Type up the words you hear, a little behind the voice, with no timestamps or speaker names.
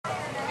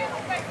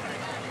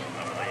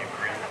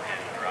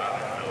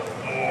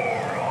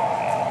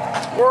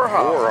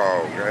Warhol.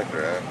 Warhol, that's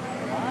right.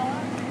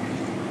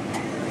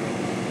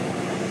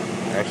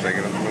 I was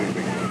thinking of the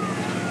movie.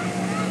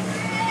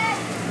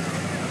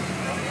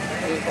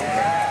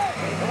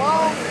 Come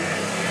on.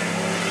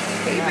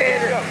 He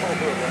better.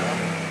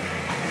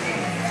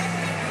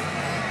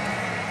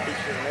 He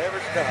should never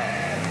stop.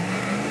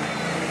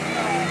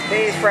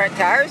 These front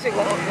tires are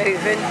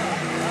moving.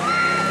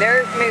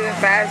 They're moving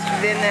faster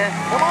than the...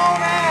 Come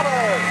on out of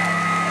it.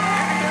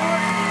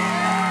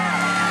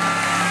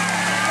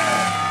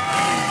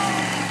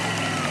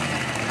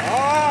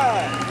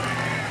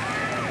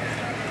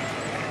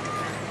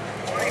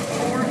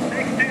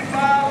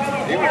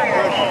 He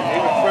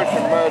was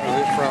pushing mud with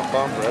his front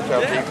bumper. That's how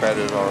deep that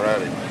is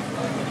already.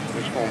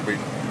 It's going to be...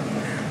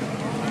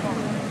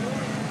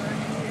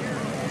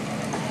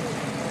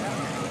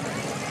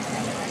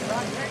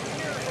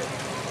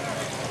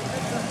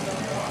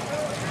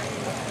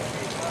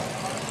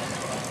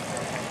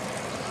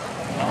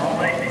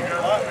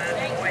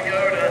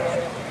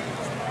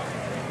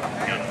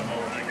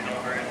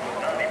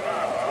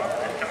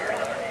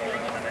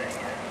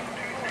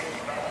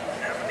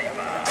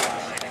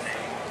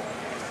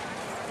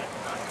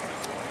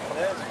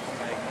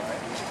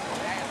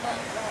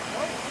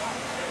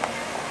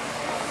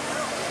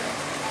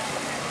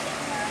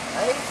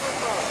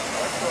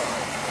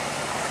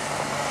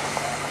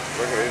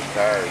 Look at his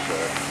tires,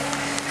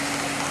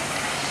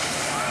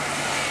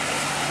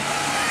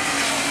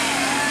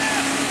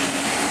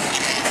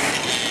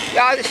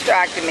 Y'all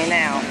distracting me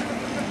now.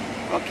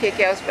 I'm gonna kick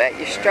y'all's butt.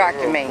 You're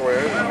distracting me. Boy,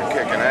 you're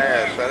kicking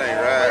ass. That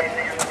ain't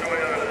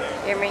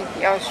right. Hear me?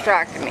 Y'all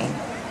distracting me.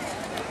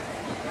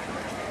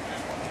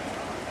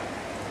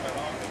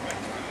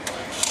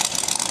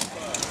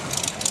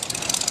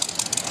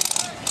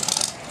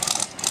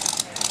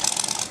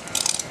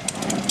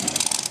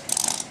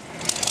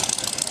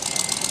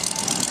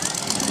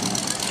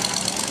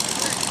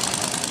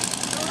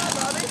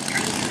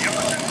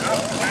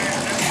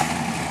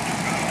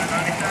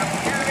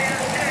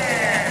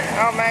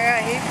 Oh my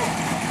God,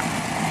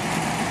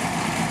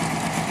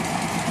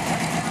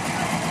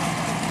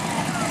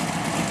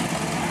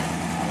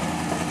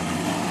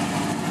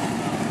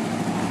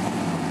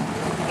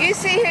 you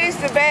see who's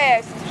the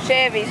best?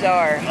 Chevys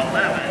are. 11.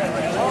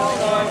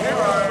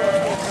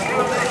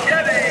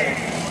 Chevy.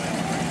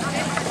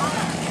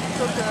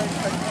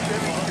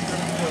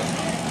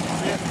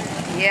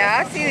 Yeah,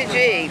 I see the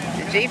Jeep.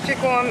 The Jeeps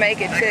are going to make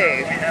it too.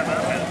 We have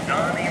up is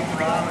Donnie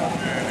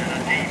Robinson and a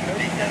Jeep.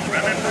 He's just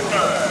running for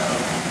fun.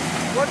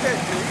 What's that,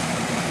 Chief?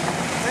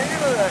 Man,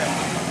 look at that.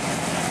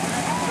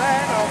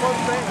 Man,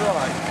 almost things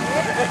right.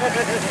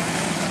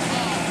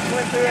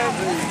 Went through that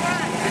Jeep.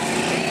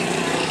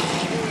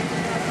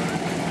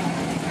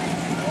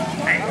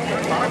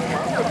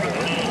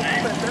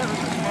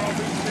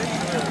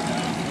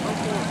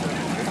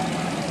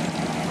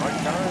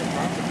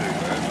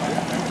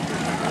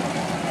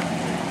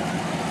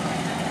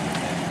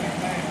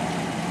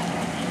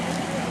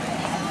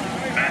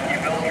 Matthew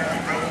Belcher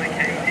from the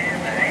K10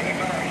 to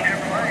 85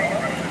 Chevrolet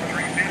from the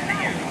 350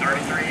 and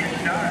 33-inch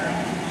tires.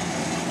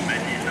 But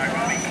he's not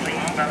going to be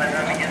clean by the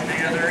time he gets to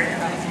the other end.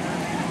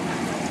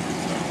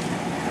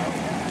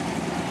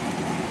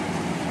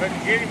 But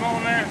you get him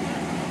on there?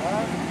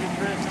 Get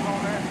Tristan on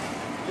there?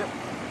 Yep.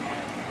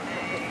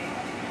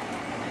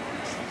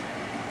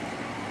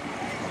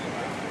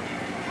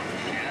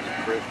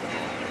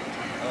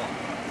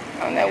 I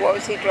don't know, what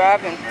was he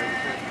driving?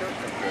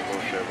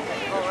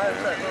 Oh,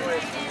 that's that little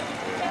SUV.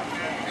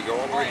 You go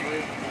all the way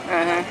through?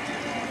 Uh-huh.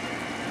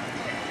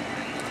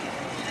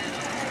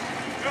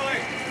 Billy!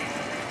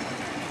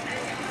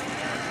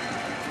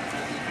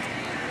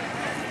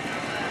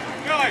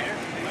 Billy!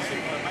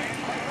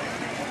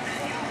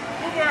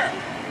 Move there!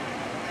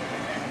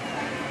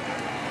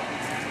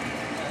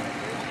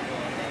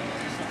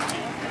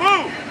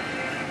 Move!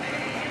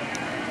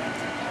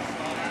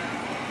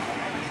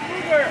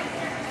 Move there!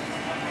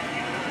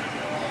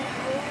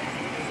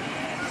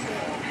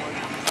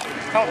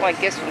 I don't like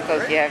this one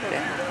because you have to.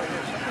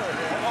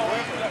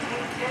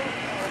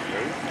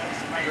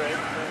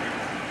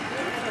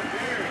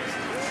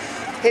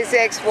 His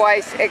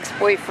ex-wife's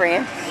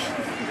ex-boyfriend.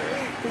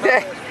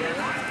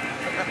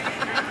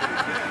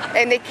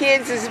 And the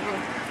kids' is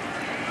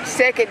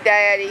second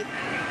daddy.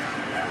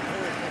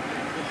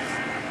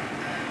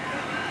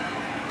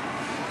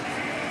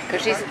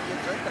 Because she's...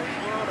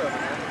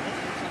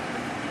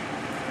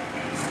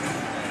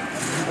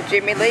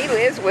 Jimmy Lee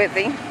lives with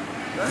him.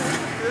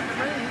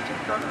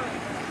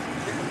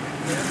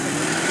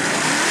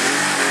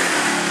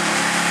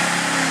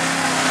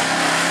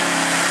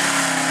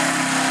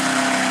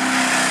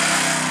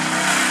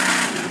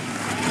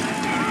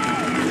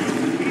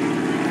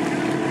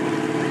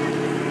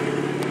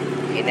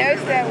 You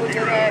noticed that was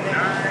in that.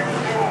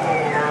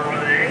 9-4 for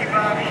the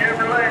 85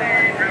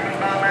 Chevrolet, driven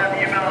by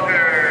Matthew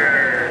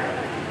Belcher.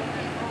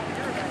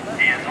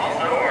 He is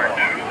also our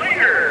new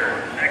leader.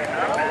 Next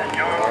up is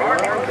John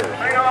Parker from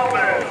St.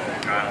 Albans,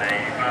 driving the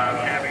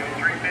 85 Chevy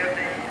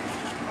 350.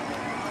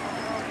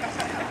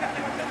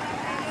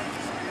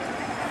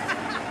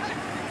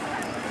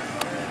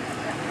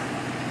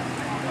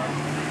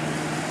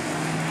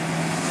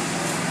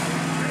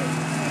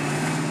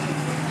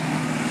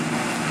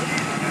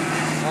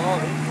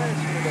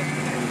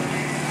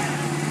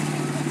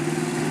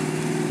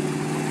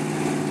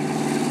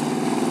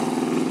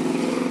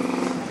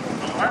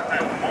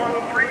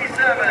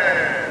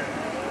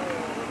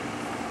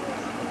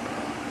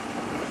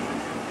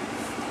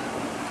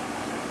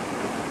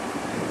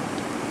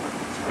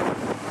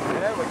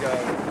 Be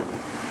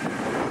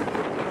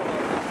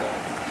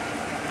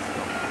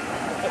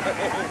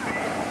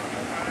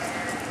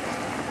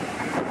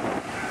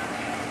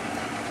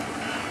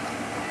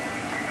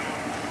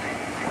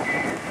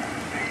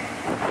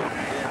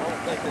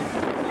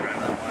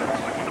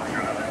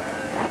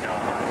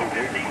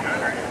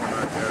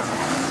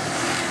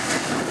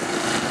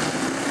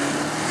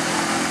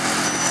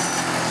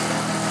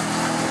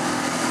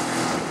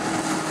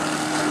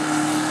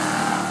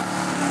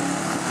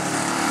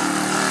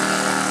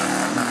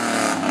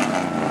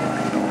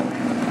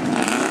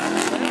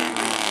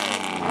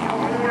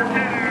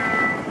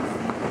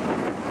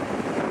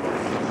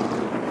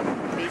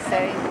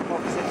safe.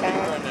 What was the time?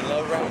 Running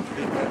low range,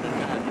 be running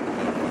 90.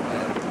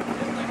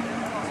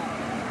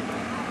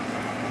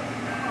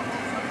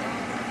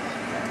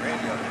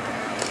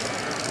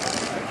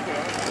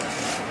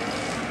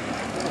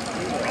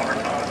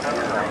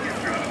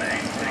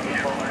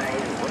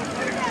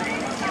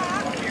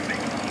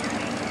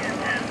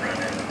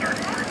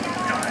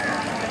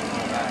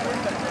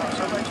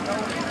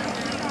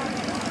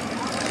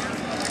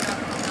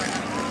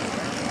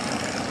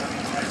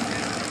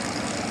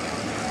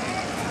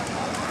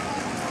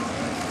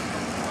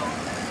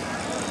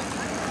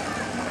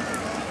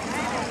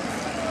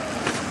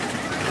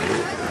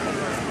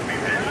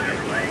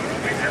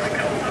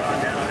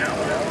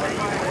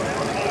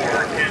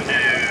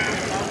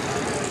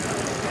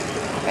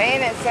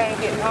 Man, that sun's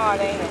getting hot,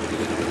 ain't it?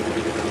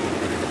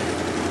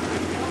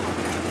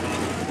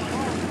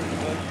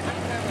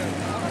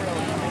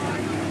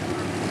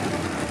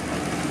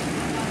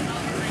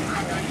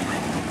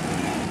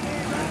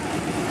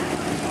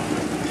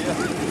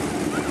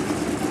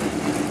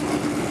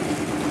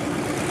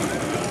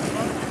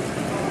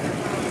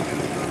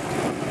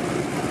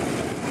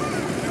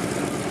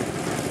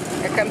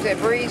 Here comes that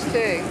breeze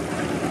too.